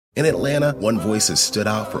In Atlanta, one voice has stood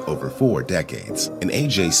out for over 4 decades. An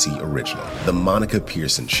AJC original, The Monica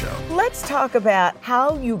Pearson Show. Let's talk about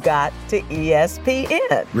how you got to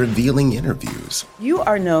ESPN. Revealing interviews. You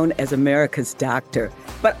are known as America's doctor,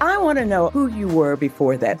 but I want to know who you were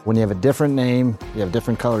before that. When you have a different name, you have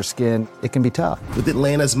different color skin, it can be tough. With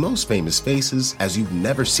Atlanta's most famous faces as you've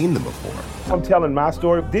never seen them before. I'm telling my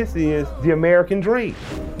story. This is the American dream.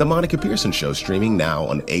 The Monica Pearson Show, streaming now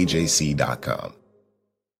on AJC.com.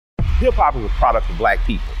 Hip-hop is a product of black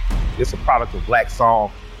people. It's a product of black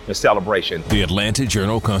song and celebration. The Atlanta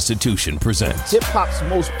Journal-Constitution presents hip-hop's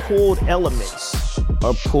most pulled elements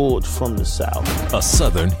are pulled from the South. A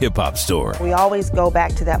Southern hip-hop story. We always go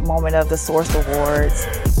back to that moment of the Source Awards.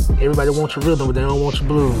 Everybody wants your rhythm, but they don't want your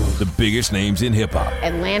blues. The biggest names in hip-hop.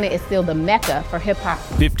 Atlanta is still the mecca for hip-hop.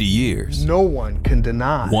 50 years. No one can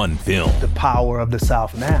deny one film. The power of the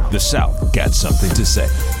South now. The South got something to say.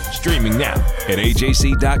 Streaming now at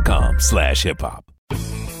ajc.com/hiphop.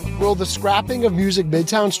 Will the scrapping of Music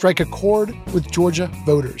Midtown strike a chord with Georgia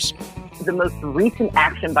voters? The most recent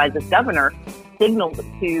action by this governor signaled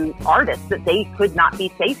to artists that they could not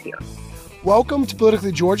be safe here. Welcome to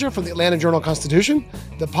Politically Georgia from the Atlanta Journal-Constitution,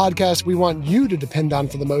 the podcast we want you to depend on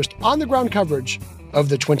for the most on-the-ground coverage of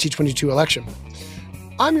the 2022 election.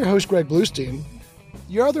 I'm your host, Greg Bluestein.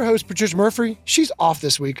 Your other host, Patricia Murphy, she's off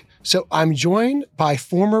this week, so I'm joined by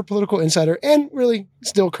former political insider and really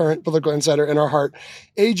still current political insider in our heart,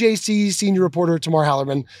 AJC senior reporter Tamar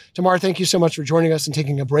Hallerman. Tamar, thank you so much for joining us and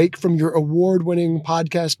taking a break from your award-winning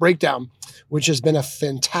podcast Breakdown, which has been a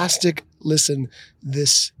fantastic listen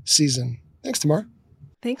this season. Thanks, Tamar.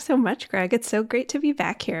 Thanks so much, Greg. It's so great to be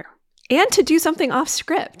back here and to do something off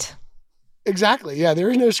script. Exactly. Yeah, there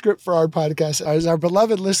is no script for our podcast, as our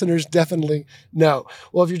beloved listeners definitely know.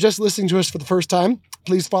 Well, if you're just listening to us for the first time,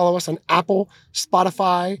 please follow us on Apple,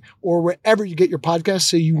 Spotify, or wherever you get your podcasts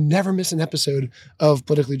so you never miss an episode of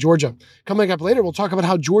Politically Georgia. Coming up later, we'll talk about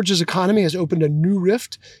how Georgia's economy has opened a new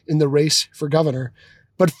rift in the race for governor.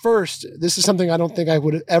 But first, this is something I don't think I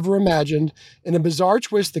would have ever imagined. In a bizarre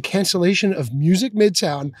twist, the cancellation of Music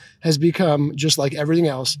Midtown has become, just like everything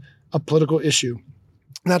else, a political issue.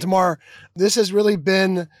 Now, Tamar, this has really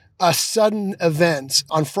been a sudden event.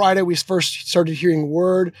 On Friday, we first started hearing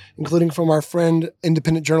word, including from our friend,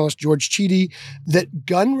 independent journalist George Chidi, that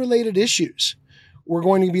gun-related issues were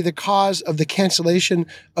going to be the cause of the cancellation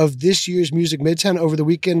of this year's Music Midtown. Over the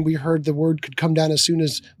weekend, we heard the word could come down as soon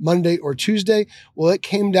as Monday or Tuesday. Well, it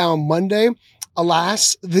came down Monday.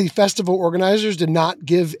 Alas, the festival organizers did not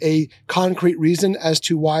give a concrete reason as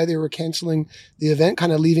to why they were canceling the event,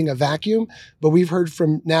 kind of leaving a vacuum. But we've heard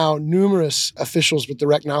from now numerous officials with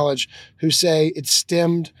direct knowledge who say it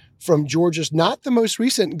stemmed from Georgia's, not the most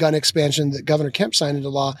recent gun expansion that Governor Kemp signed into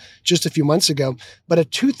law just a few months ago, but a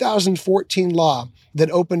 2014 law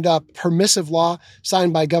that opened up permissive law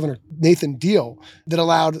signed by Governor Nathan Deal that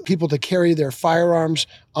allowed people to carry their firearms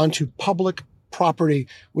onto public property,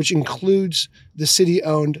 which includes the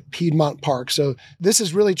city-owned Piedmont Park. So this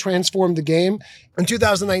has really transformed the game. In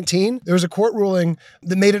 2019, there was a court ruling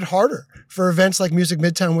that made it harder for events like Music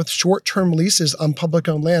Midtown with short-term leases on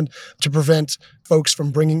public-owned land to prevent folks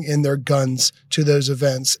from bringing in their guns to those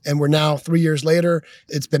events. And we're now 3 years later.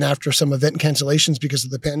 It's been after some event cancellations because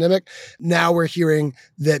of the pandemic. Now we're hearing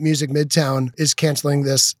that Music Midtown is canceling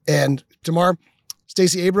this. And Tamar,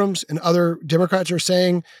 Stacey Abrams and other Democrats are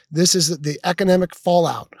saying this is the economic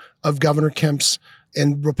fallout of Governor Kemp's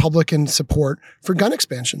and Republican support for gun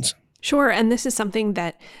expansions. Sure. And this is something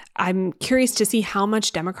that I'm curious to see how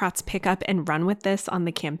much Democrats pick up and run with this on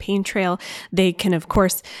the campaign trail. They can, of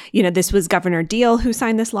course, this was Governor Deal who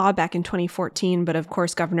signed this law back in 2014. But of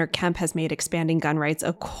course, Governor Kemp has made expanding gun rights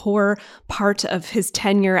a core part of his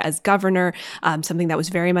tenure as governor, something that was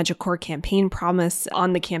very much a core campaign promise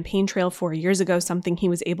on the campaign trail 4 years ago, something he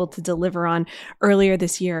was able to deliver on earlier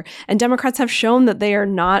this year. And Democrats have shown that they are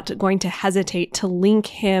not going to hesitate to link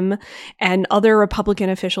him and other Republican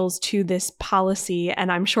officials to this policy.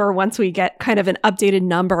 And I'm sure once we get kind of an updated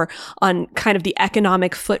number on kind of the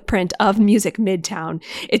economic footprint of Music Midtown,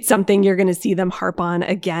 it's something you're going to see them harp on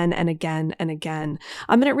again and again and again.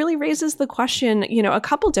 And it really raises the question, a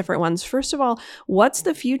couple different ones. First of all, what's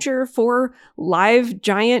the future for live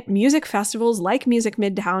giant music festivals like Music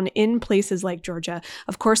Midtown in places like Georgia?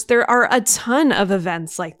 Of course, there are a ton of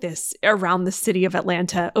events like this around the city of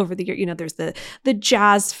Atlanta over the year. There's the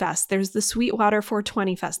Jazz Fest, there's the Sweetwater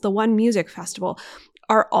 420 Fest, the One Music Festival.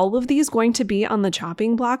 Are all of these going to be on the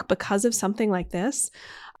chopping block because of something like this?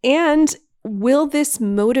 And will this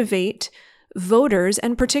motivate voters,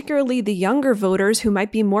 and particularly the younger voters who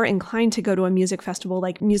might be more inclined to go to a music festival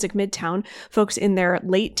like Music Midtown, folks in their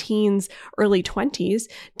late teens, early 20s,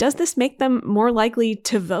 does this make them more likely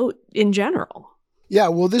to vote in general? Yeah,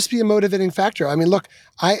 will this be a motivating factor? I mean, look,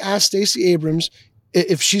 I asked Stacey Abrams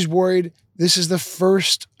if she's worried this is the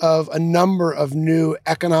first of a number of new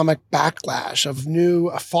economic backlash, of new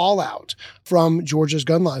fallout from Georgia's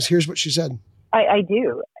gun laws. Here's what she said. I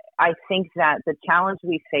do. I think that the challenge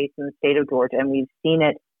we face in the state of Georgia, and we've seen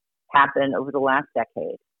it happen over the last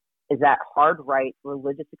decade, is that hard right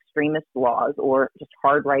religious extremist laws or just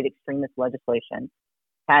hard right extremist legislation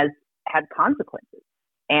has had consequences.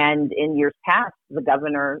 And in years past,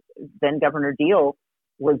 then Governor Deal,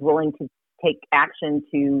 was willing to take action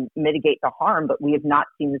to mitigate the harm, but we have not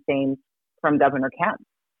seen the same from Governor Kemp.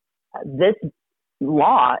 This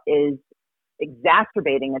law is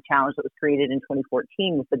exacerbating a challenge that was created in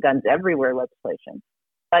 2014 with the Guns Everywhere legislation.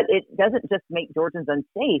 But it doesn't just make Georgians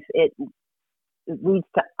unsafe. It leads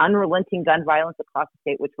to unrelenting gun violence across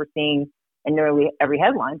the state, which we're seeing in nearly every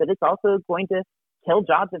headline, but it's also going to kill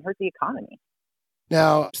jobs and hurt the economy.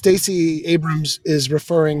 Now, Stacey Abrams is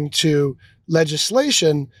referring to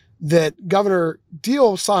legislation that Governor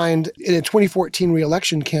Deal signed in a 2014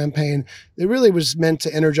 reelection campaign that really was meant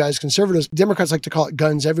to energize conservatives. Democrats like to call it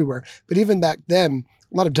Guns Everywhere. But even back then,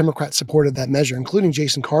 a lot of Democrats supported that measure, including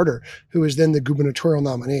Jason Carter, who was then the gubernatorial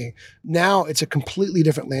nominee. Now it's a completely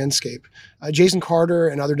different landscape. Jason Carter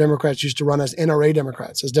and other Democrats used to run as NRA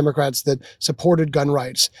Democrats, as Democrats that supported gun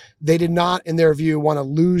rights. They did not, in their view, want to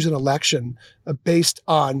lose an election based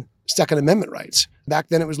on Second Amendment rights. Back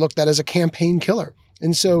then, it was looked at as a campaign killer.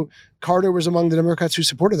 And so Carter was among the Democrats who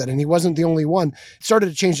supported that, and he wasn't the only one. It started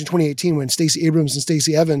to change in 2018 when Stacey Abrams and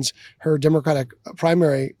Stacey Evans, her Democratic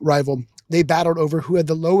primary rival, they battled over who had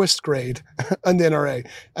the lowest grade on the NRA.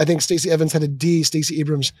 I think Stacey Evans had a D, Stacey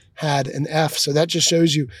Abrams had an F. So that just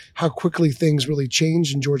shows you how quickly things really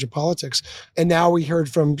change in Georgia politics. And now we heard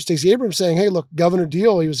from Stacey Abrams saying, hey, look, Governor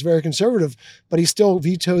Deal, he was very conservative, but he still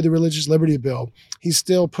vetoed the religious liberty bill. He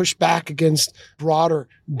still pushed back against broader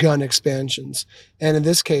gun expansions. And in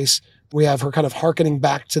this case, we have her kind of hearkening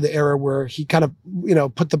back to the era where he kind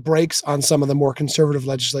of, put the brakes on some of the more conservative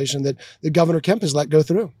legislation that Governor Kemp has let go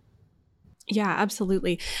through. Yeah,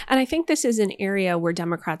 absolutely. And I think this is an area where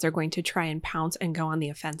Democrats are going to try and pounce and go on the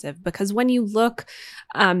offensive, because when you look,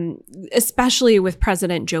 especially with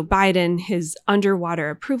President Joe Biden, his underwater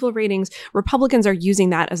approval ratings, Republicans are using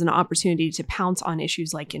that as an opportunity to pounce on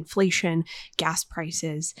issues like inflation, gas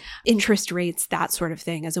prices, interest rates, that sort of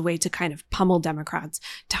thing, as a way to kind of pummel Democrats,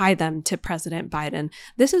 tie them to President Biden.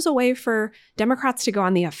 This is a way for Democrats to go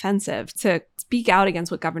on the offensive, to speak out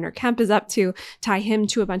against what Governor Kemp is up to, tie him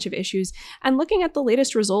to a bunch of issues. And looking at the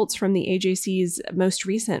latest results from the AJC's most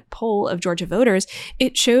recent poll of Georgia voters,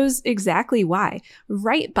 it shows exactly why.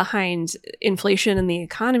 Right behind inflation and the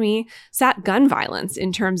economy sat gun violence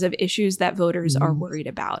in terms of issues that voters are worried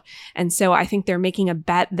about. And so I think they're making a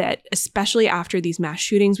bet that, especially after these mass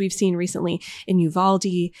shootings we've seen recently in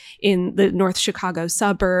Uvalde, in the North Chicago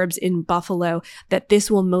suburbs, in Buffalo, that this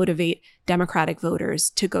will motivate Democratic voters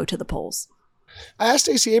to go to the polls. I asked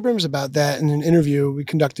Stacey Abrams about that in an interview we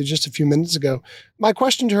conducted just a few minutes ago. My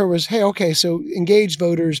question to her was, hey, okay, so engaged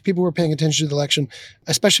voters, people who are paying attention to the election,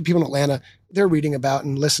 especially people in Atlanta, they're reading about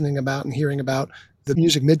and listening about and hearing about the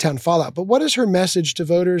Music Midtown fallout. But what is her message to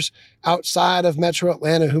voters outside of Metro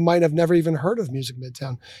Atlanta who might have never even heard of Music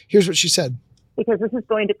Midtown? Here's what she said. Because this is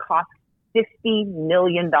going to cost $50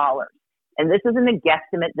 million. And this isn't a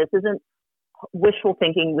guesstimate. This isn't wishful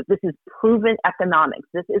thinking. This is proven economics.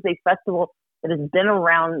 This is a festival that has been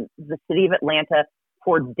around the city of Atlanta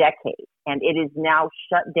for decades, and it is now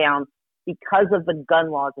shut down because of the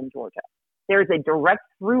gun laws in Georgia. There's a direct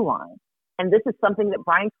through line, and this is something that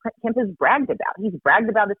Brian Kemp has bragged about. He's bragged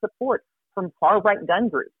about his support from far-right gun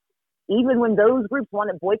groups, even when those groups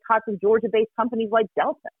wanted boycotts of Georgia-based companies like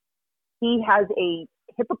Delta. He has a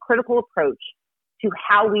hypocritical approach to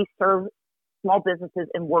how we serve small businesses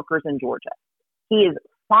and workers in Georgia. He is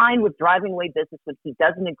fine with driving away business when he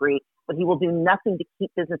doesn't agree, but he will do nothing to keep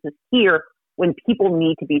businesses here when people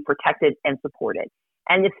need to be protected and supported.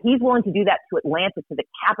 And if he's willing to do that to Atlanta, to the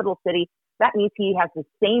capital city, that means he has the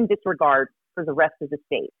same disregard for the rest of the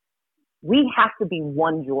state. We have to be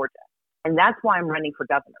one Georgia. And that's why I'm running for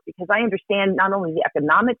governor, because I understand not only the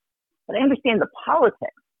economics, but I understand the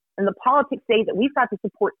politics. And the politics say that we've got to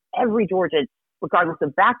support every Georgian, regardless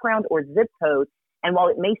of background or zip code. And while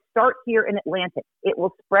it may start here in Atlanta, it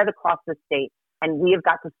will spread across the state. And we have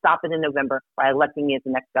got to stop it in November by electing me as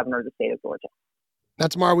the next governor of the state of Georgia. Now,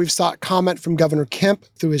 tomorrow we've sought comment from Governor Kemp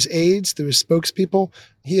through his aides, through his spokespeople.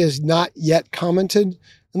 He has not yet commented.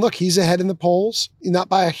 And look, he's ahead in the polls, not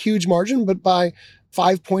by a huge margin, but by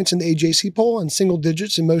 5 points in the AJC poll and single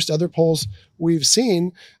digits in most other polls we've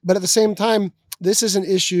seen. But at the same time, this is an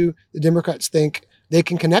issue the Democrats think they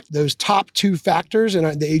can connect those top two factors in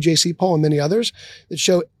the AJC poll and many others that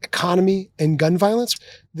show economy and gun violence.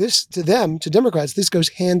 This, to them, to Democrats, this goes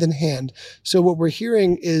hand in hand. So what we're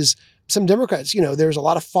hearing is some Democrats, there's a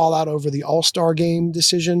lot of fallout over the All-Star Game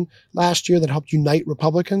decision last year that helped unite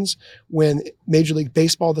Republicans when Major League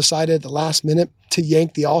Baseball decided at the last minute to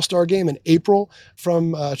yank the All-Star Game in April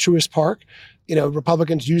from Truist Park.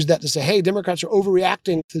 Republicans used that to say, hey, Democrats are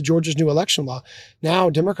overreacting to Georgia's new election law. Now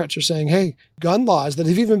Democrats are saying, hey, gun laws that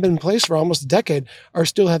have even been in place for almost a decade are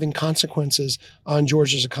still having consequences on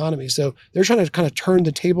Georgia's economy. So they're trying to kind of turn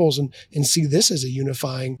the tables and see this as a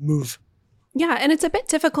unifying move. Yeah, and it's a bit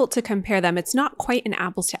difficult to compare them. It's not quite an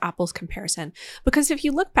apples to apples comparison, because if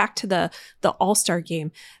you look back to the All-Star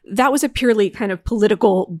Game, that was a purely kind of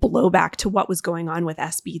political blowback to what was going on with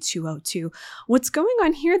SB 202. What's going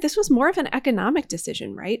on here, this was more of an economic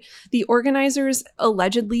decision, right? The organizers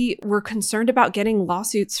allegedly were concerned about getting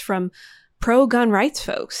lawsuits from pro-gun rights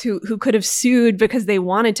folks who could have sued because they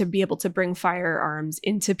wanted to be able to bring firearms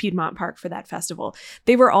into Piedmont Park for that festival.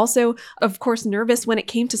 They were also, of course, nervous when it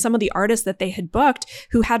came to some of the artists that they had booked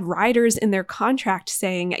who had riders in their contract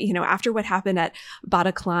saying, after what happened at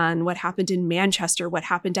Bataclan, what happened in Manchester, what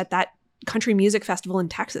happened at that country music festival in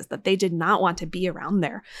Texas, that they did not want to be around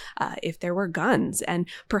there if there were guns. And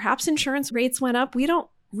perhaps insurance rates went up. We don't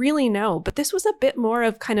really know, but this was a bit more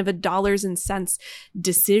of kind of a dollars and cents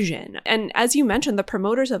decision. And as you mentioned, the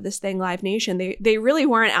promoters of this thing, Live Nation, they really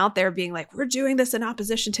weren't out there being like, we're doing this in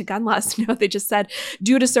opposition to gun laws. No, they just said,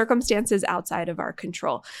 due to circumstances outside of our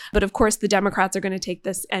control. But of course, the Democrats are going to take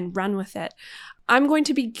this and run with it. I'm going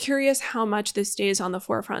to be curious how much this stays on the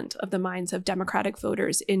forefront of the minds of Democratic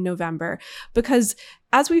voters in November, because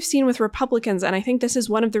as we've seen with Republicans, and I think this is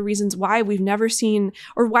one of the reasons why we've never seen,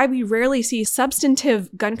 or why we rarely see, substantive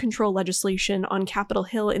gun control legislation on Capitol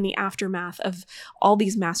Hill in the aftermath of all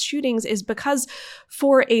these mass shootings, is because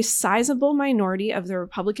for a sizable minority of the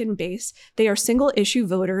Republican base, they are single issue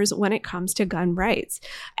voters when it comes to gun rights.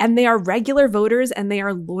 And they are regular voters, and they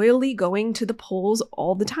are loyally going to the polls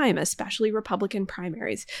all the time, especially Republican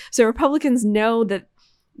primaries. So Republicans know that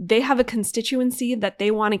they have a constituency that they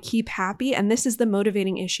want to keep happy, and this is the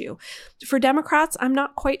motivating issue. For Democrats, I'm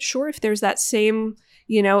not quite sure if there's that same,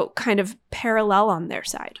 kind of parallel on their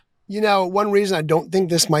side. One reason I don't think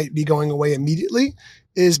this might be going away immediately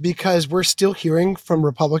is because we're still hearing from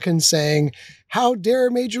Republicans saying, how dare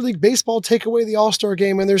Major League Baseball take away the All-Star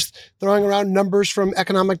Game? And there's throwing around numbers from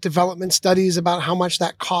economic development studies about how much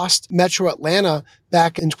that cost Metro Atlanta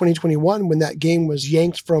back in 2021 when that game was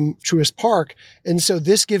yanked from Truist Park. And so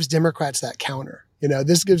this gives Democrats that counter.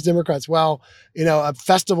 This gives Democrats, a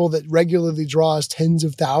festival that regularly draws tens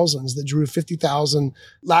of thousands, that drew 50,000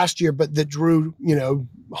 last year, but that drew,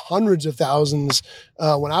 hundreds of thousands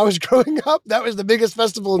when I was growing up. That was the biggest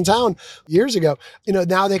festival in town years ago.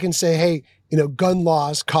 Now they can say, hey, gun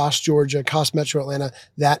laws cost Georgia, cost Metro Atlanta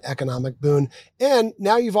that economic boon. And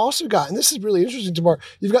now you've also got, and this is really interesting, Tamar,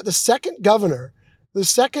 you've got the second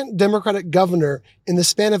Democratic governor in the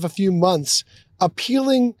span of a few months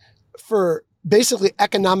appealing for basically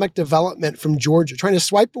economic development from Georgia, trying to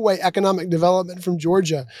swipe away economic development from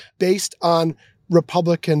Georgia based on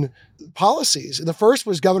Republican policies. The first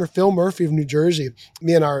was Governor Phil Murphy of New Jersey.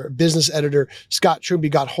 Me and our business editor, Scott Truby,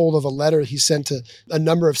 got hold of a letter he sent to a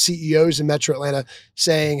number of CEOs in Metro Atlanta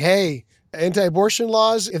saying, hey, anti-abortion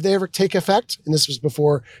laws, if they ever take effect, and this was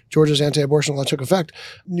before Georgia's anti-abortion law took effect,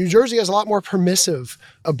 New Jersey has a lot more permissive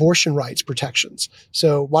abortion rights protections.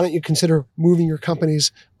 So why don't you consider moving your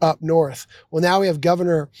companies up north? Well, now we have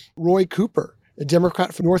Governor Roy Cooper, a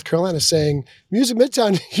Democrat from North Carolina, saying, Music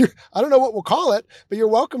Midtown, I don't know what we'll call it, but you're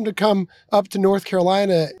welcome to come up to North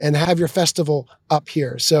Carolina and have your festival up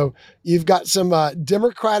here. So you've got some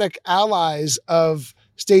Democratic allies of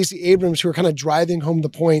Stacey Abrams who are kind of driving home the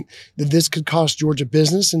point that this could cost Georgia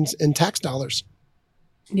business and tax dollars.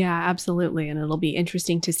 Yeah, absolutely. And it'll be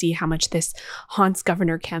interesting to see how much this haunts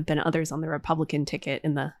Governor Kemp and others on the Republican ticket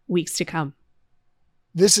in the weeks to come.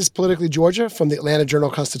 This is Politically Georgia from the Atlanta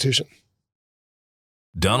Journal-Constitution.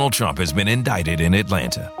 Donald Trump has been indicted in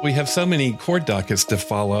Atlanta. We have so many court dockets to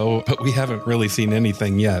follow, but we haven't really seen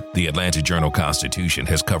anything yet. The Atlanta Journal-Constitution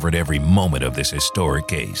has covered every moment of this historic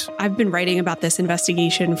case. I've been writing about this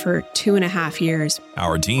investigation for 2.5 years.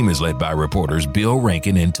 Our team is led by reporters Bill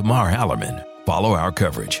Rankin and Tamar Hallerman. Follow our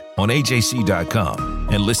coverage on AJC.com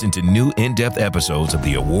and listen to new in-depth episodes of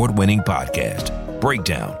the award-winning podcast,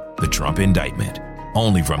 Breakdown, the Trump Indictment,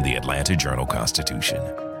 only from the Atlanta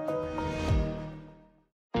Journal-Constitution.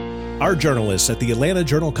 Our journalists at the Atlanta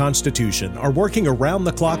Journal-Constitution are working around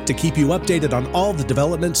the clock to keep you updated on all the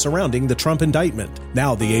developments surrounding the Trump indictment.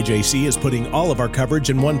 Now the AJC is putting all of our coverage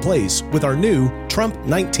in one place with our new Trump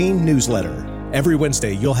 19 newsletter. Every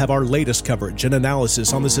Wednesday, you'll have our latest coverage and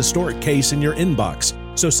analysis on this historic case in your inbox.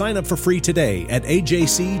 So sign up for free today at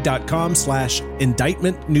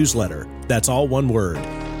ajc.com/indictment newsletter. That's all one word.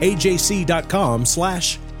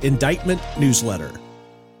 ajc.com/indictment newsletter.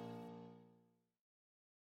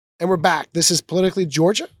 And we're back. This is Politically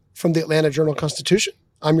Georgia from the Atlanta Journal-Constitution.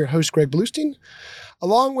 I'm your host, Greg Bluestein,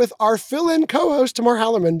 along with our fill-in co-host, Tamar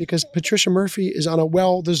Hallerman, because Patricia Murphy is on a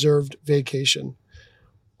well-deserved vacation.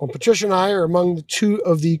 Well, Patricia and I are among the two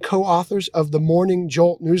of the co-authors of the Morning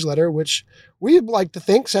Jolt newsletter, which we'd like to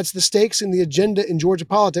think sets the stakes in the agenda in Georgia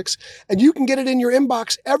politics, and you can get it in your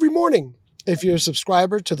inbox every morning. If you're a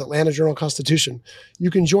subscriber to the Atlanta Journal-Constitution, you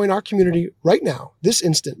can join our community right now, this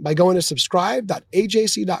instant, by going to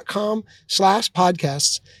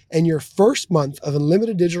subscribe.ajc.com/podcasts, and your first month of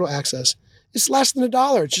unlimited digital access is less than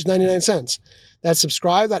 $1. It's just 99 cents. That's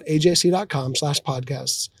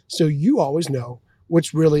subscribe.ajc.com/podcasts, so you always know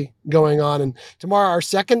what's really going on. And tomorrow, our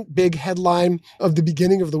second big headline of the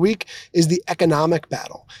beginning of the week is the economic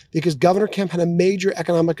battle, because Governor Kemp had a major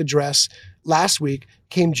economic address last week,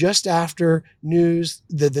 came just after news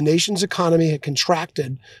that the nation's economy had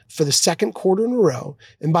contracted for the second quarter in a row.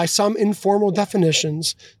 And by some informal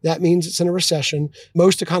definitions, that means it's in a recession.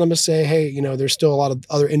 Most economists say, hey, there's still a lot of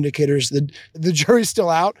other indicators that the jury's still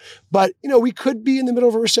out. But, we could be in the middle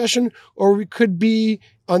of a recession, or we could be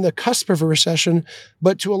on the cusp of a recession.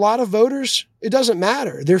 But to a lot of voters, it doesn't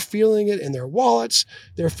matter. They're feeling it in their wallets.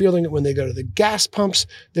 They're feeling it when they go to the gas pumps.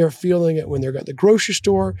 They're feeling it when they're at the grocery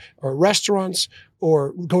store or restaurants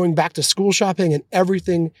or going back to school shopping, and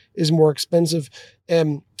everything is more expensive.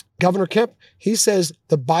 And Governor Kemp, he says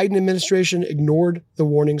the Biden administration ignored the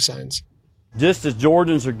warning signs. Just as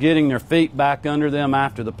Georgians are getting their feet back under them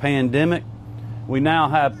after the pandemic, we now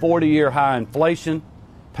have 40-year high inflation,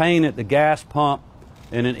 pain at the gas pump,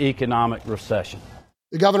 and an economic recession.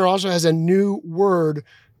 The governor also has a new word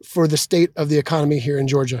for the state of the economy here in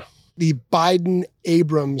Georgia: the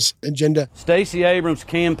Biden-Abrams agenda. Stacey Abrams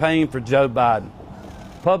campaigned for Joe Biden,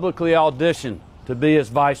 publicly auditioned to be his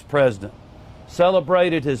vice president,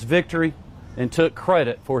 celebrated his victory, and took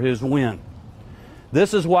credit for his win.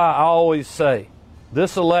 This is why I always say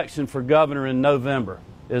this election for governor in November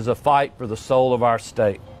is a fight for the soul of our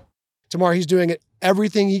state. Tomorrow, he's doing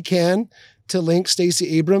everything he can to link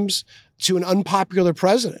Stacey Abrams to an unpopular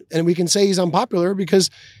president. And we can say he's unpopular because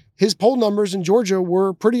his poll numbers in Georgia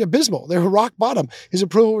were pretty abysmal. They were rock bottom. His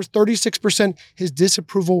approval was 36%. His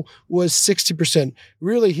disapproval was 60%.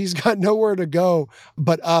 Really, he's got nowhere to go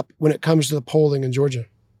but up when it comes to the polling in Georgia.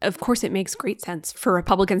 Of course, it makes great sense for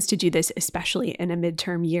Republicans to do this, especially in a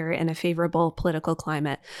midterm year in a favorable political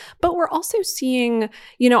climate. But we're also seeing,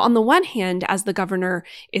 on the one hand, as the governor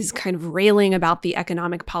is kind of railing about the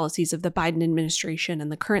economic policies of the Biden administration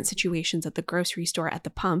and the current situations at the grocery store, at the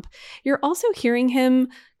pump, you're also hearing him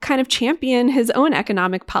kind of champion his own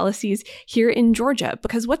economic policies here in Georgia.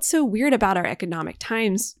 Because what's so weird about our economic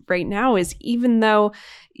times right now is, even though,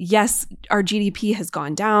 yes, our GDP has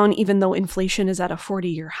gone down, even though inflation is at a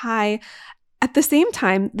 40-year high, at the same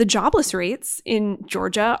time, the jobless rates in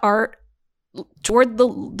Georgia are toward the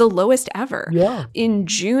lowest ever. Yeah. In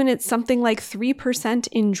June, it's something like 3%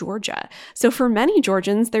 in Georgia. So for many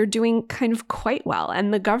Georgians, they're doing kind of quite well.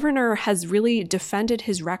 And the governor has really defended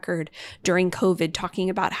his record during COVID, talking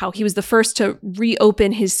about how he was the first to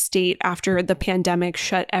reopen his state after the pandemic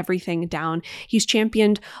shut everything down. He's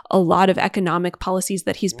championed a lot of economic policies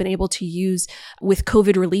that he's been able to use with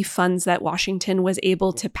COVID relief funds that Washington was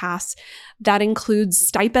able to pass. That includes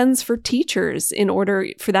stipends for teachers in order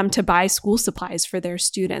for them to buy school supplies for their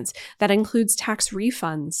students. That includes tax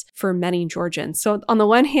refunds for many Georgians. So on the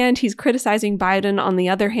one hand, he's criticizing Biden. On the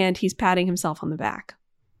other hand, he's patting himself on the back.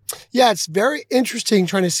 Yeah, it's very interesting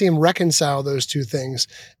trying to see him reconcile those two things.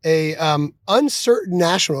 A uncertain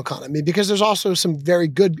national economy, because there's also some very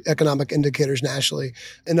good economic indicators nationally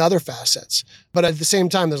in other facets. But at the same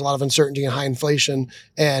time, there's a lot of uncertainty and high inflation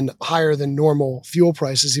and higher than normal fuel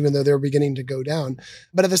prices, even though they're beginning to go down.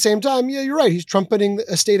 But at the same time, yeah, you're right. He's trumpeting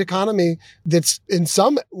a state economy that's in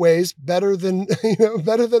some ways better than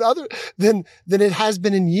than it has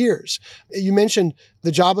been in years. You mentioned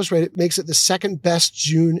the jobless rate. It makes it the second best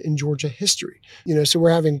June in Georgia history. So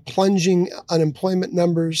we're having plunging unemployment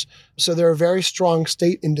numbers. So there are very strong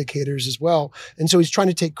state indicators as well. And so he's trying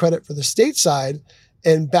to take credit for the state side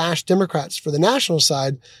and bash Democrats for the national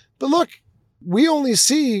side. But look, we only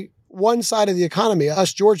see one side of the economy,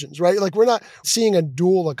 us Georgians, right? Like we're not seeing a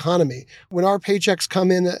dual economy. When our paychecks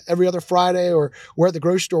come in every other Friday or we're at the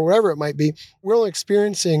grocery store, wherever it might be, we're only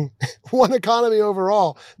experiencing one economy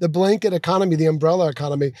overall, the blanket economy, the umbrella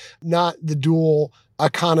economy, not the dual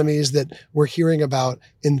economies that we're hearing about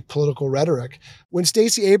in political rhetoric. When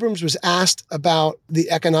Stacey Abrams was asked about the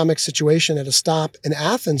economic situation at a stop in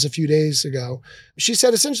Athens a few days ago, she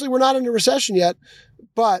said, essentially, we're not in a recession yet,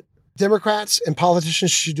 but Democrats and politicians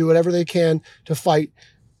should do whatever they can to fight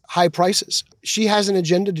high prices. She has an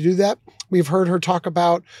agenda to do that. We've heard her talk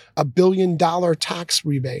about a $1 billion tax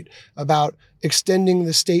rebate, about extending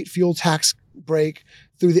the state fuel tax break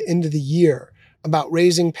through the end of the year, about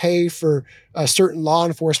raising pay for certain law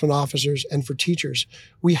enforcement officers and for teachers.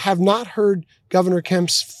 We have not heard Governor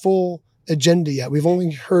Kemp's full agenda yet. We've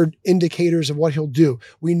only heard indicators of what he'll do.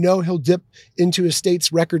 We know he'll dip into his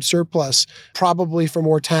state's record surplus, probably for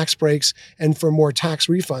more tax breaks and for more tax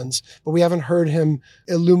refunds, but we haven't heard him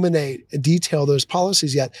illuminate, detail those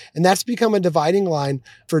policies yet. And that's become a dividing line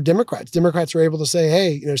for Democrats. Democrats are able to say,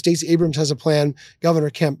 hey, Stacey Abrams has a plan,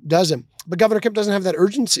 Governor Kemp doesn't. But Governor Kemp doesn't have that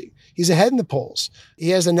urgency. He's ahead in the polls.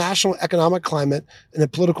 He has a national economic climate and a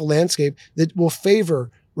political landscape that will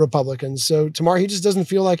favor Republicans. So Tamar, he just doesn't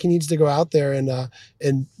feel like he needs to go out there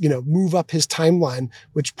and move up his timeline,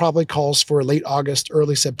 which probably calls for late August,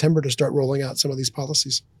 early September to start rolling out some of these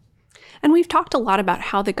policies. And we've talked a lot about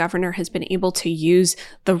how the governor has been able to use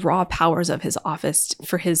the raw powers of his office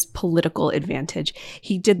for his political advantage.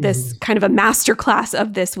 He did this kind of a masterclass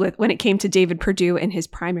of this when it came to David Perdue in his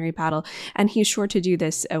primary battle. And he's sure to do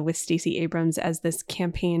this with Stacey Abrams as this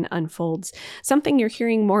campaign unfolds. Something you're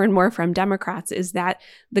hearing more and more from Democrats is that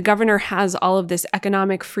the governor has all of this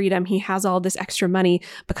economic freedom. He has all this extra money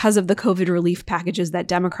because of the COVID relief packages that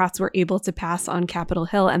Democrats were able to pass on Capitol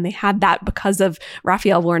Hill. And they had that because of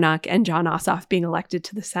Raphael Warnock and Jon Ossoff being elected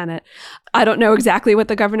to the Senate. I don't know exactly what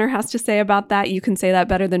the governor has to say about that. You can say that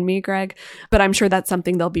better than me, Greg, but I'm sure that's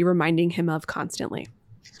something they'll be reminding him of constantly.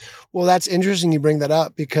 Well, that's interesting you bring that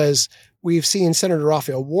up because we've seen Senator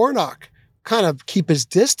Raphael Warnock kind of keep his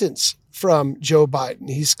distance from Joe Biden.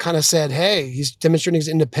 He's kind of said, hey, he's demonstrating his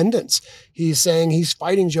independence. He's saying he's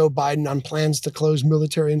fighting Joe Biden on plans to close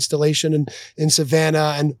military installation in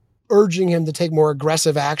Savannah and urging him to take more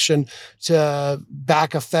aggressive action to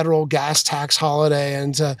back a federal gas tax holiday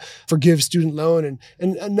and to forgive student loan. And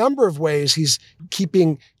in a number of ways, he's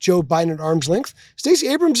keeping Joe Biden at arm's length. Stacey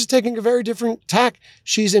Abrams is taking a very different tack.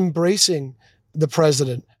 She's embracing the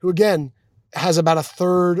president, who, again, has about a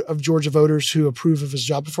third of Georgia voters who approve of his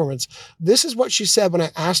job performance. This is what she said when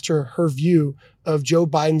I asked her view of Joe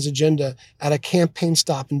Biden's agenda at a campaign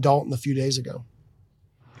stop in Dalton a few days ago.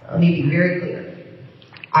 Let me be very clear.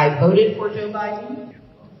 I voted for Joe Biden.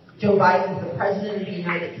 Joe Biden is the president of the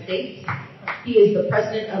United States. He is the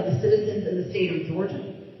president of the citizens in the state of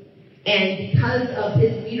Georgia. And because of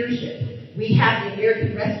his leadership, we have the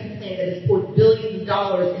American Rescue Plan that has poured billions of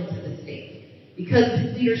dollars into the state. Because of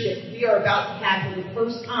his leadership, we are about to have, for the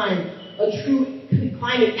first time, a true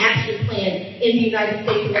climate action plan in the United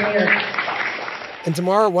States of America. And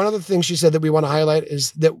Tamara, one of the things she said that we want to highlight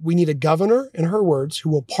is that we need a governor, in her words, who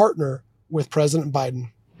will partner with President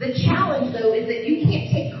Biden. The challenge, though, is that you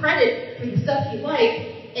can't take credit for the stuff you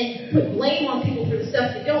like and put blame on people for the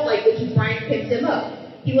stuff you don't like, which is Brian picked him up.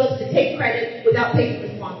 He loves to take credit without taking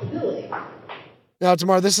responsibility. Now,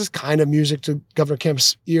 Tamar, this is kind of music to Governor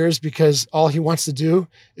Kemp's ears because all he wants to do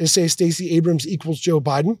is say Stacey Abrams equals Joe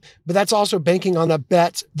Biden. But that's also banking on a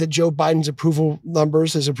bet that Joe Biden's approval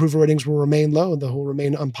numbers, his approval ratings will remain low and will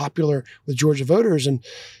remain unpopular with Georgia voters. And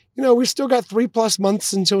we've still got 3+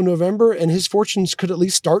 months until November, and his fortunes could at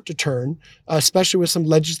least start to turn, especially with some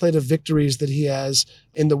legislative victories that he has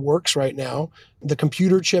in the works right now. The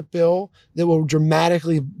computer chip bill that will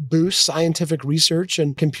dramatically boost scientific research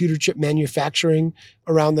and computer chip manufacturing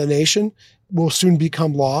around the nation will soon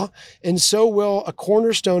become law. And so will a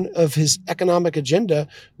cornerstone of his economic agenda,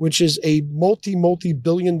 which is a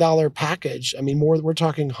multi-billion-dollar package. I mean, we're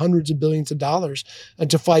talking hundreds of billions of dollars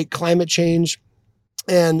to fight climate change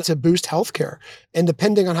and to boost healthcare. And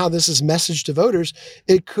depending on how this is messaged to voters,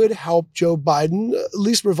 it could help Joe Biden at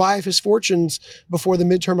least revive his fortunes before the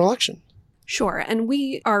midterm election. Sure. And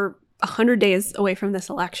we are 100 days away from this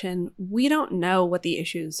election. We don't know what the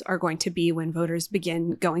issues are going to be when voters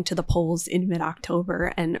begin going to the polls in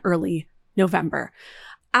mid-October and early November.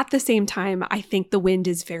 At the same time, I think the wind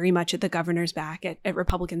is very much at the governor's back, at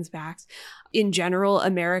Republicans' backs. In general,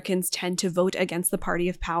 Americans tend to vote against the party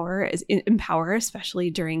of power, in power, especially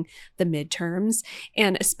during the midterms,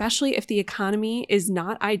 and especially if the economy is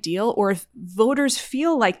not ideal, or if voters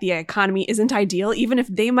feel like the economy isn't ideal, even if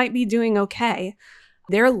they might be doing okay.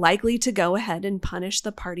 they're likely to go ahead and punish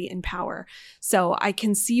the party in power. So I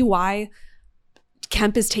can see why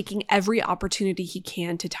Kemp is taking every opportunity he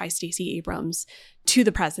can to tie Stacey Abrams to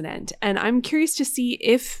the president. And I'm curious to see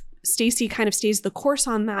if Stacey kind of stays the course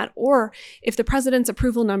on that, or if the president's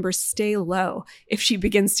approval numbers stay low, if she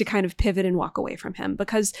begins to kind of pivot and walk away from him.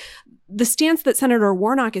 Because the stance that Senator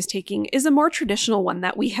Warnock is taking is a more traditional one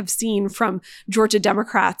that we have seen from Georgia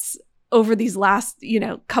Democrats over these last,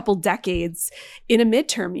 couple decades in a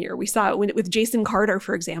midterm year. We saw it with Jason Carter,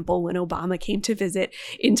 for example, when Obama came to visit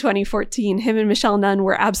in 2014. Him and Michelle Nunn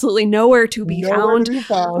were absolutely nowhere to be found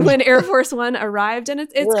when Air Force One arrived. And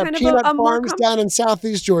it's kind of a more farms down in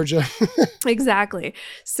Southeast Georgia. Exactly.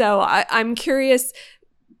 So I'm curious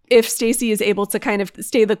if Stacey is able to kind of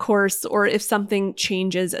stay the course, or if something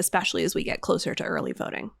changes, especially as we get closer to early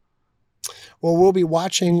voting. Well, we'll be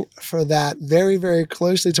watching for that very, very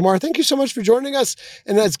closely tomorrow. Thank you so much for joining us.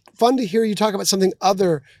 And it's fun to hear you talk about something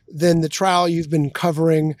other than the trial you've been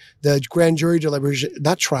covering, the grand jury deliberation,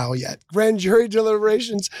 not trial yet, grand jury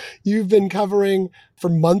deliberations you've been covering for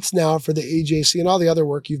months now for the AJC and all the other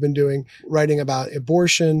work you've been doing, writing about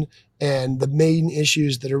abortion and the main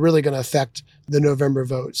issues that are really going to affect the November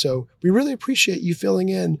vote. So we really appreciate you filling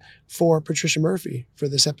in for Patricia Murphy for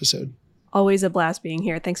this episode. Always a blast being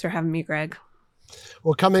here. Thanks for having me, Greg.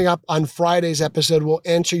 Well, coming up on Friday's episode, we'll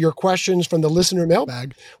answer your questions from the listener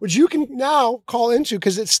mailbag, which you can now call into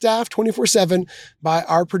because it's staffed 24/7 by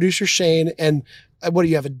our producer, Shane. And what do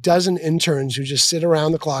you have? A dozen interns who just sit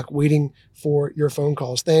around the clock waiting for your phone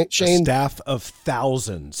calls. Shane. A staff of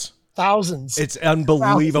thousands. Thousands. It's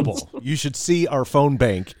unbelievable. Thousands. You should see our phone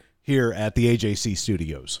bank here at the AJC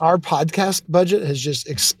studios. Our podcast budget has just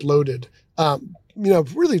exploded.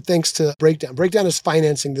 Really thanks to Breakdown. Breakdown is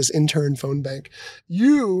financing this intern phone bank.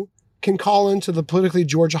 You can call into the Politically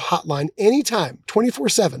Georgia hotline anytime,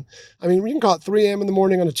 24/7. I mean, we can call it 3 a.m. in the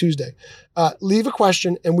morning on a Tuesday. Leave a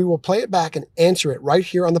question and we will play it back and answer it right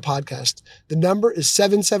here on the podcast. The number is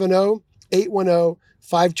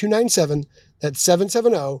 770-810-5297. That's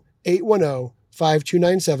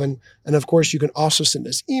 770-810-5297. And of course, you can also send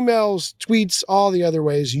us emails, tweets, all the other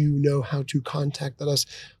ways you know how to contact us.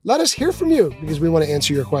 Let us hear from you because we want to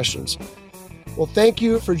answer your questions. Well, thank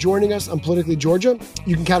you for joining us on Politically Georgia.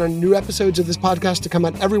 You can count on new episodes of this podcast to come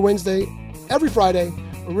out every Wednesday, every Friday,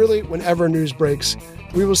 or really whenever news breaks.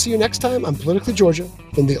 We will see you next time on Politically Georgia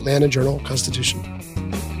from the Atlanta Journal-Constitution.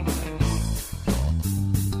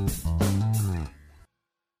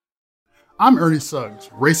 I'm Ernie Suggs,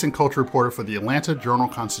 race and culture reporter for the Atlanta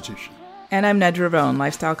Journal-Constitution. And I'm Nedra Ravone,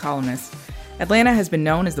 lifestyle columnist. Atlanta has been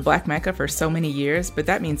known as the Black Mecca for so many years, but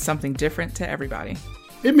that means something different to everybody.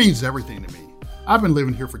 It means everything to me. I've been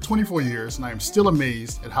living here for 24 years, and I am still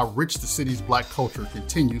amazed at how rich the city's Black culture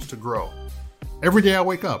continues to grow. Every day I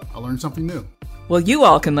wake up, I learn something new. Well, you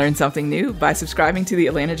all can learn something new by subscribing to the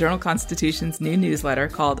Atlanta Journal-Constitution's new newsletter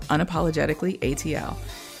called Unapologetically ATL.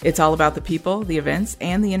 It's all about the people, the events,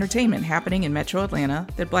 and the entertainment happening in Metro Atlanta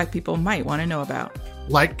that Black people might want to know about.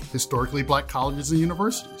 Like historically Black colleges and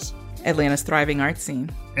universities. Atlanta's thriving art scene.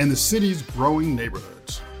 And the city's growing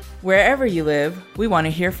neighborhoods. Wherever you live, we want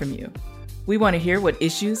to hear from you. We want to hear what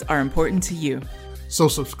issues are important to you. So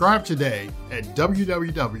subscribe today at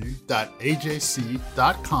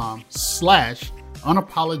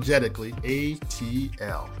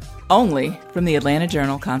www.ajc.com/unapologeticallyatl. Only from the Atlanta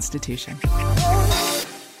Journal-Constitution.